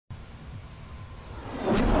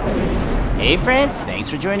Hey friends, thanks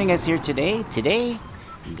for joining us here today. Today,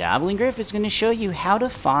 Goblin Griff is going to show you how to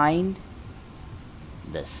find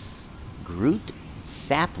the Groot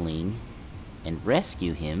Sapling and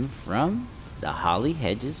rescue him from the Holly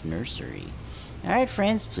Hedges Nursery. Alright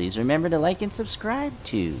friends, please remember to like and subscribe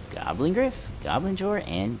to Goblin Griff, Goblin Jor,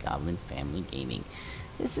 and Goblin Family Gaming.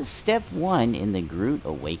 This is step 1 in the Groot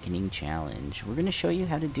Awakening Challenge. We're going to show you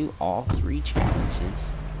how to do all 3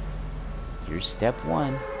 challenges. Here's step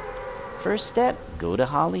 1. First step, go to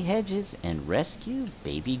Holly Hedges and rescue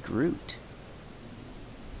Baby Groot.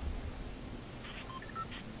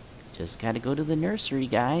 Just gotta go to the nursery,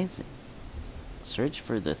 guys. Search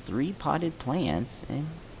for the 3 potted plants and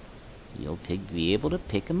you'll be able to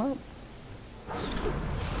pick them up.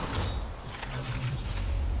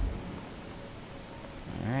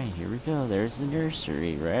 Alright, here we go. There's the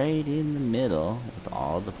nursery right in the middle with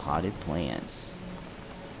all the potted plants.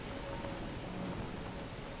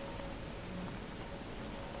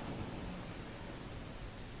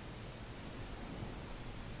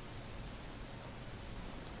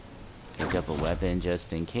 Pick up a weapon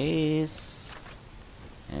just in case.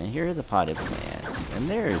 And here are the potted plants. And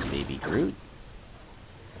there's Baby Groot.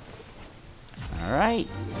 Alright.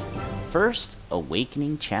 First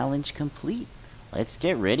Awakening Challenge complete. Let's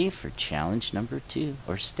get ready for challenge number 2,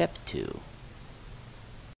 or step 2.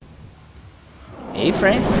 Hey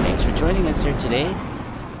friends, thanks for joining us here today.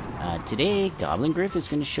 Today, Goblin Griff is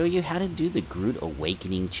going to show you how to do the Groot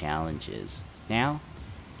Awakening challenges. Now,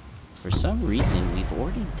 for some reason, we've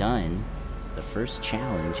already done the first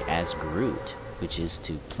challenge as Groot, which is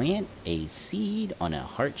to plant a seed on a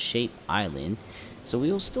heart-shaped island. So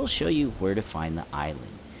we will still show you where to find the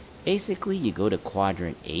island. Basically, you go to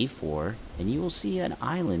quadrant A4 and you will see an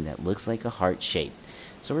island that looks like a heart shape.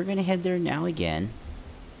 So we're going to head there now again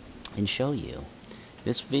and show you.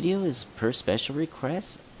 This video is per special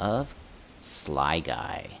request of Sly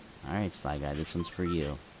Guy. Alright, Sly Guy, this one's for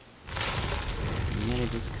you. You're going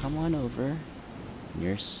to just come on over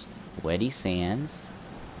near Sweaty Sands,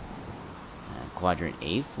 quadrant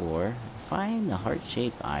A4, find the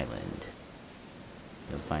heart-shaped island.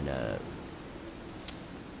 You'll find a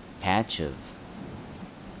patch of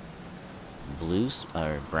blue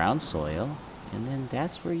or brown soil, and then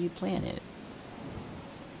that's where you plant it.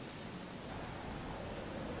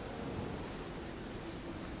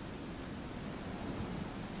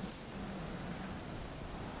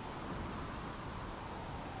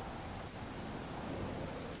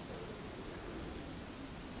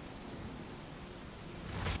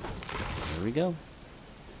 There we go.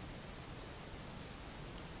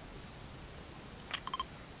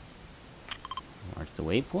 Mark the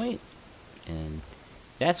waypoint, and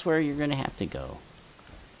that's where you're going to have to go.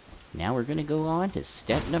 Now we're going to go on to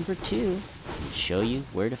step number 2 and show you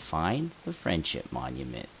where to find the Friendship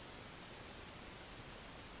Monument.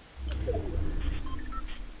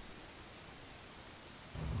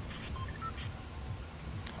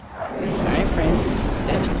 Alright friends, this is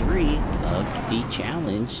step 3 of the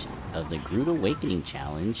challenge, of the Groot Awakening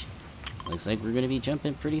Challenge. Looks like we're going to be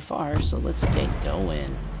jumping pretty far, so let's get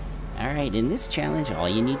going. Alright, in this challenge, all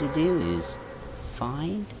you need to do is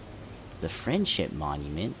find the Friendship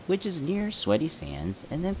Monument, which is near Sweaty Sands,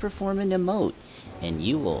 and then perform an emote, and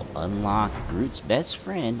you will unlock Groot's best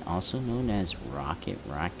friend, also known as Rocket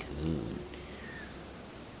Raccoon.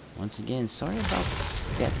 Once again, sorry about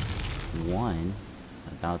step 1,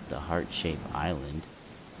 about the heart-shaped island.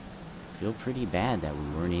 I feel pretty bad that we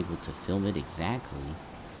weren't able to film it exactly,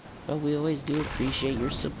 but we always do appreciate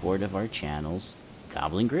your support of our channels,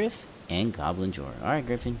 Goblin Griff and Goblin Jor. Alright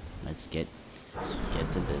Griffin, let's get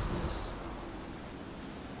to business.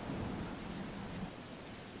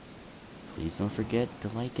 Please don't forget to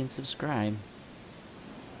like and subscribe.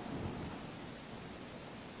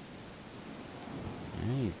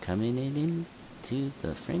 Alright, you're coming into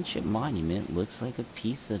the Friendship Monument. Looks like a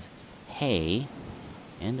piece of hay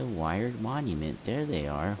and a wired monument. There they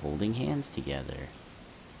are, holding hands together.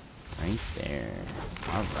 Right there.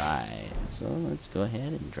 Alright, so let's go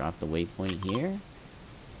ahead and drop the waypoint here.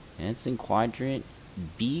 And it's in quadrant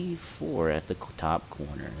B4 at the top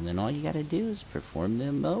corner. And then all you gotta do is perform the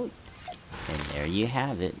emote. And there you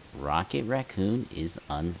have it. Rocket Raccoon is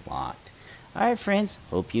unlocked. Alright friends,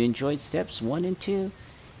 hope you enjoyed steps 1 and 2.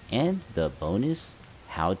 And the bonus,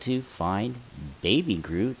 how to find Baby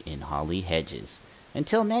Groot in Holly Hedges.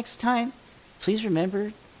 Until next time, please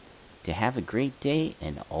remember to have a great day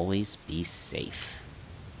and always be safe.